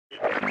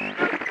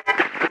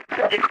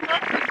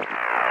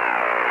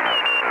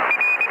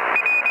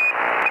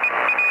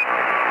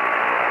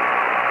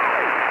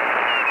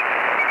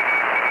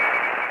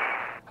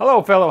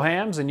Hello fellow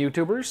hams and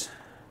YouTubers.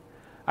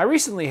 I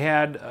recently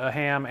had a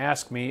ham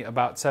ask me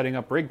about setting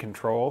up rig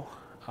control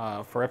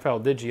for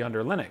FLDigi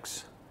under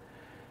Linux.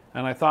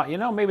 And I thought,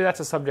 maybe that's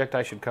a subject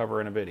I should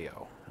cover in a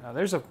video.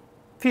 There's a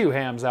few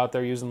hams out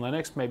there using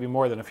Linux, maybe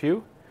more than a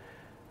few.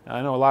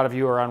 I know a lot of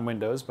you are on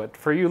Windows, but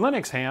for you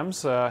Linux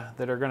hams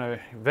that are going to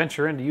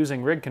venture into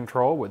using rig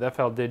control with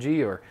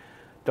FLDigi or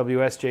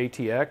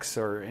WSJTX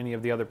or any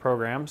of the other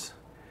programs,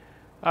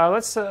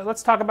 let's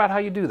talk about how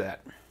you do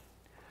that.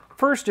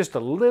 First, just a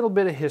little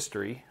bit of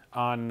history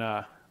on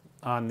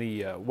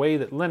the way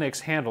that Linux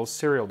handles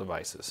serial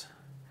devices.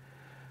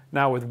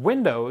 Now with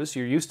Windows,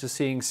 you're used to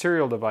seeing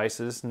serial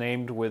devices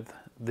named with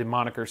the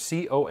moniker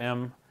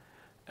COM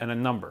and a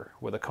number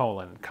with a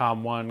colon,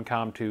 COM1,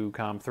 COM2,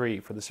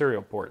 COM3 for the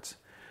serial ports.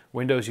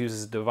 Windows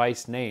uses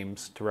device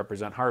names to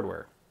represent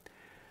hardware.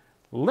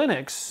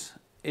 Linux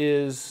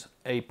is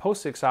a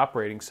POSIX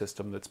operating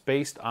system that's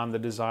based on the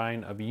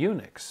design of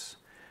Unix,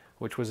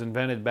 which was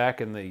invented back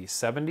in the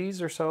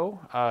 70s or so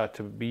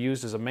to be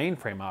used as a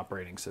mainframe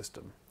operating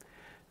system.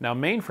 Now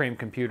mainframe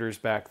computers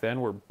back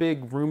then were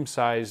big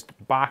room-sized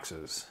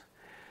boxes,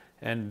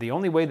 and the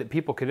only way that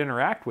people could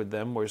interact with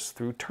them was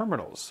through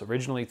terminals,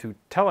 originally through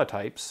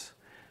teletypes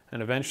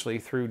and eventually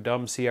through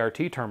dumb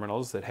CRT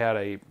terminals that had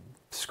a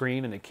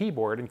screen and a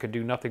keyboard and could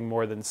do nothing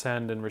more than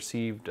send and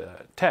receive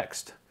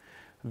text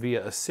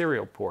via a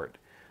serial port.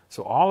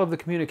 So all of the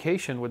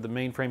communication with the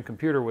mainframe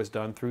computer was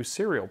done through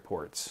serial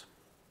ports.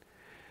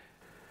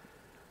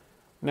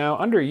 Now,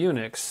 under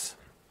Unix,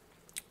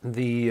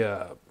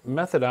 the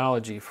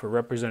methodology for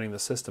representing the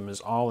system is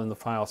all in the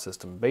file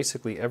system.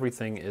 Basically,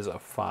 everything is a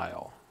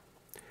file.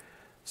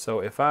 So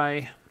if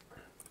I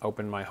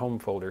open my home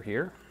folder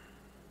here,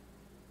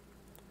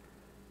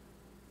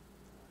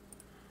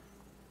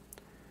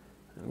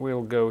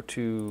 we'll go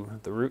to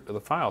the root of the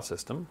file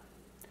system.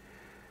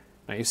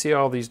 Now you see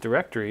all these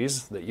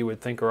directories that you would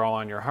think are all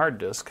on your hard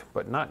disk,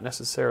 but not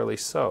necessarily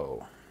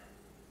so.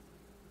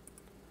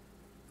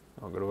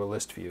 I'll go to a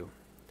list view.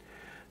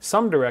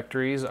 Some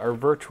directories are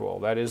virtual,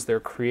 that is, they're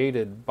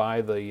created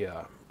by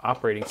the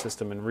operating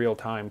system in real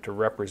time to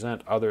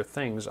represent other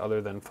things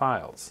other than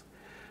files.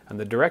 And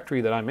the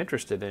directory that I'm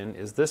interested in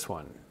is this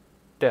one,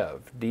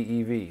 dev,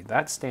 D-E-V.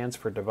 That stands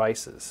for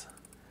devices.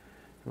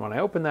 And when I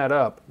open that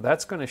up,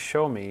 that's going to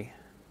show me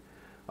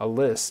a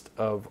list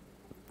of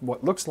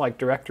what looks like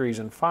directories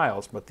and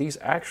files, but these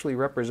actually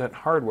represent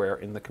hardware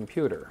in the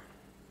computer.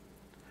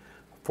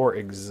 For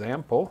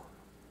example,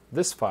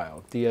 this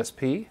file,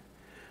 DSP,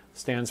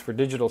 stands for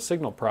Digital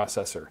Signal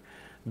Processor.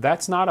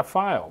 That's not a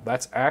file.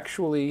 That's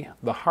actually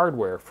the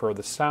hardware for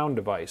the sound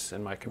device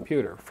in my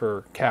computer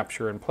for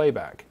capture and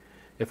playback.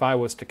 If I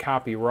was to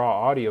copy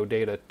raw audio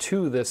data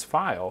to this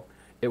file,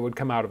 it would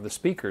come out of the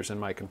speakers in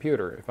my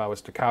computer. If I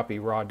was to copy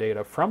raw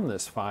data from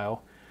this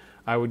file,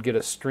 I would get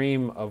a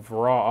stream of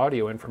raw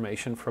audio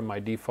information from my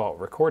default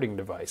recording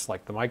device,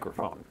 like the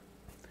microphone.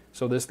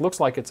 So this looks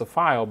like it's a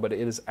file, but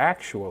it is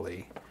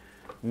actually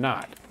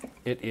not.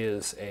 It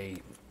is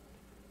a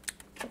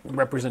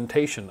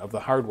representation of the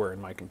hardware in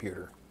my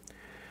computer.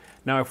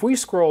 Now if we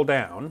scroll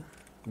down,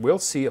 we'll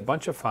see a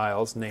bunch of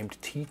files named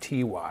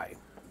TTY.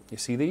 You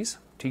see these?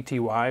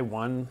 TTY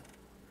 1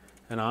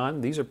 and on.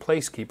 These are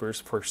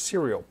placekeepers for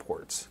serial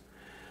ports.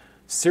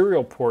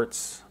 Serial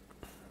ports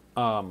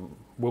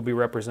will be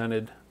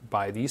represented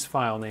by these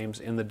file names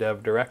in the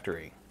dev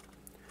directory.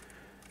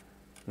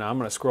 Now I'm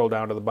going to scroll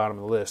down to the bottom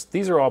of the list.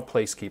 These are all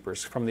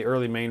placekeepers from the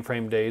early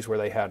mainframe days where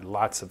they had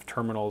lots of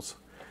terminals.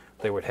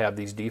 They would have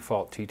these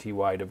default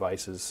TTY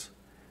devices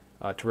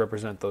to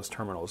represent those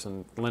terminals,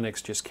 and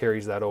Linux just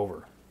carries that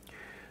over.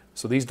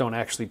 So these don't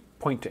actually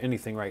point to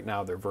anything right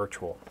now, they're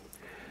virtual.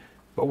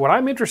 But what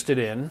I'm interested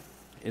in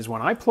is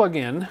when I plug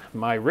in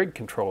my rig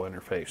control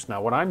interface.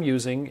 Now what I'm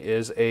using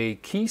is a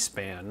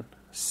Keyspan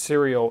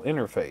serial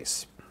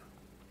interface.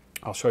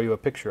 I'll show you a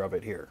picture of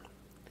it here.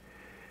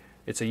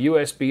 It's a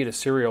USB to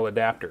serial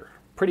adapter,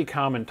 pretty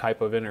common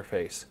type of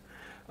interface.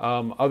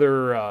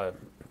 Other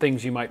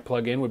things you might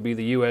plug in would be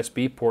the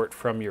USB port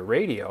from your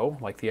radio,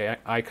 like the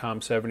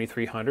ICOM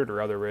 7300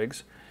 or other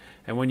rigs.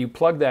 And when you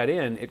plug that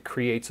in, it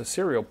creates a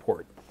serial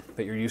port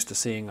that you're used to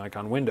seeing like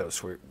on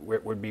Windows, where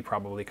it would be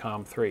probably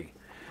COM3.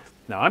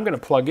 Now I'm going to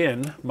plug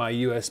in my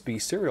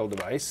USB serial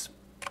device,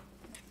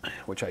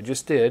 which I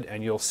just did,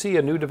 and you'll see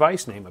a new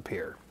device name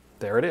appear.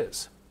 There it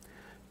is,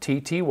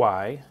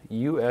 TTY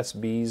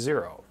USB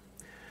 0.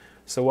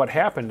 So what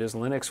happened is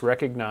Linux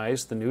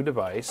recognized the new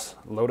device,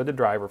 loaded the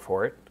driver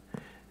for it,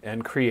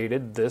 and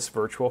created this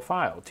virtual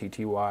file,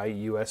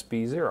 TTY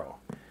USB 0.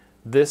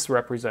 This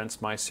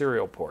represents my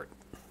serial port.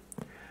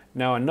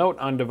 Now a note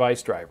on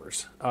device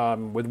drivers.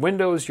 With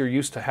Windows, you're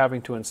used to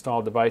having to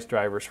install device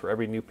drivers for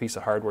every new piece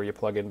of hardware you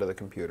plug into the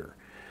computer.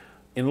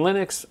 In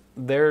Linux,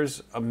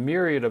 there's a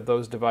myriad of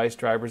those device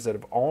drivers that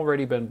have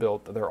already been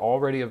built. They're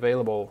already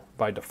available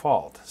by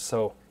default.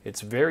 So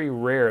it's very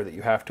rare that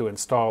you have to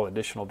install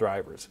additional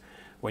drivers.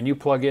 When you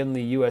plug in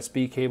the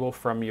USB cable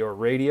from your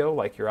radio,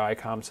 like your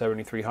ICOM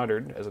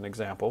 7300 as an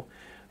example,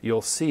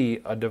 you'll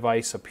see a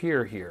device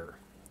appear here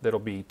that'll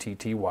be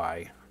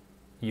TTY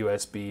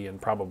USB,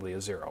 and probably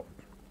a 0.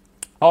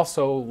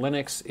 Also,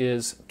 Linux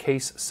is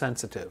case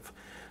sensitive.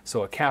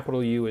 So a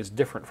capital U is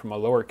different from a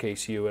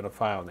lowercase u in a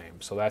file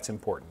name. So that's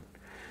important.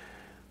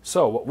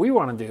 So what we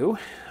want to do,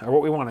 or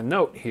what we want to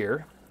note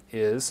here,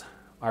 is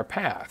our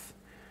path,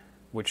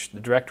 which the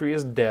directory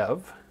is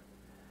dev,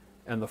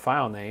 and the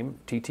file name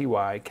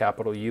tty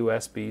capital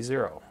USB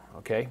 0.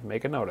 Okay,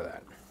 make a note of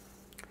that.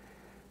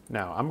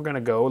 Now I'm going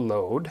to go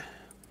load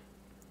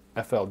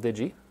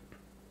FLDigi,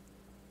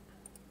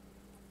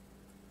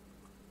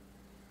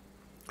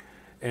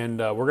 and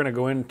we're going to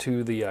go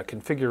into the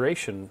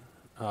configuration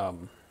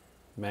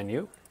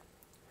menu,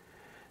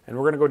 and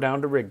we're going to go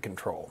down to rig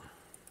control.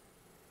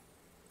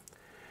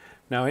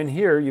 Now in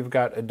here you've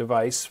got a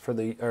device for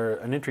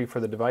an entry for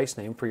the device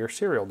name for your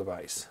serial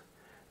device,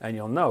 and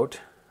you'll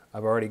note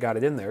I've already got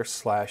it in there,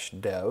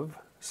 /dev/tty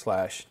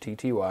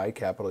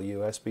capital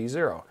USB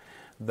 0.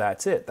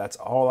 That's it. That's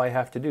all I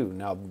have to do.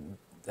 Now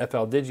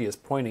FLDigi is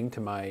pointing to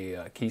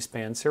my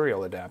Keyspan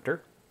serial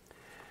adapter,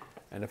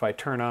 and if I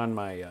turn on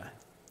my,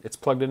 it's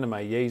plugged into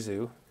my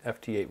Yaesu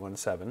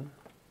FT817.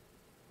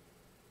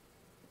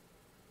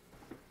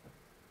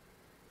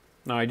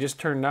 Now I just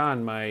turned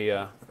on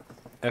my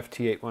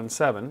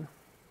FT817,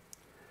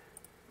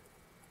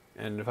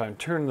 and if I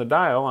turn the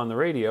dial on the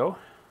radio,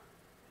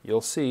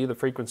 you'll see the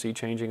frequency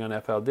changing on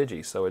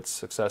FLDigi, so it's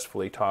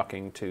successfully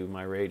talking to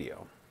my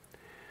radio.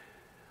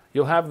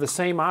 You'll have the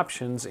same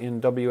options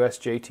in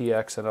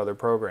WSJTX and other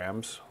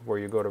programs where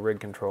you go to rig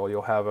control.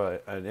 You'll have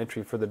an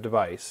entry for the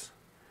device,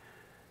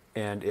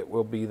 and it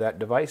will be that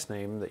device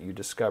name that you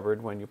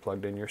discovered when you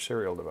plugged in your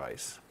serial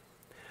device.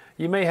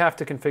 You may have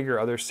to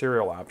configure other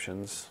serial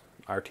options,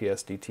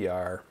 RTS,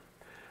 DTR,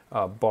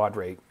 baud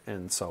rate,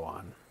 and so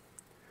on.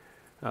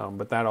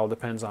 But that all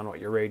depends on what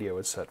your radio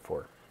is set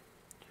for.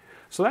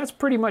 So that's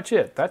pretty much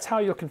it. That's how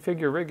you'll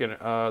configure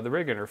the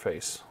rig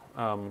interface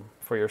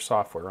for your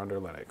software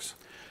under Linux.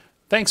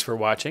 Thanks for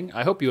watching.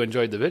 I hope you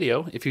enjoyed the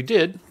video. If you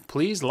did,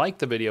 please like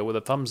the video with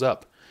a thumbs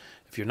up.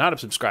 If you're not a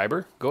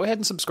subscriber, go ahead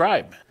and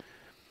subscribe.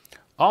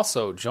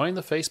 Also, join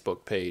the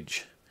Facebook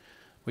page.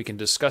 We can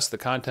discuss the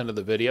content of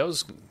the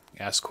videos,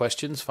 ask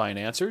questions, find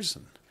answers,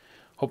 and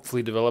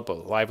hopefully develop a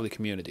lively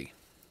community.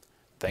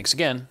 Thanks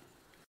again.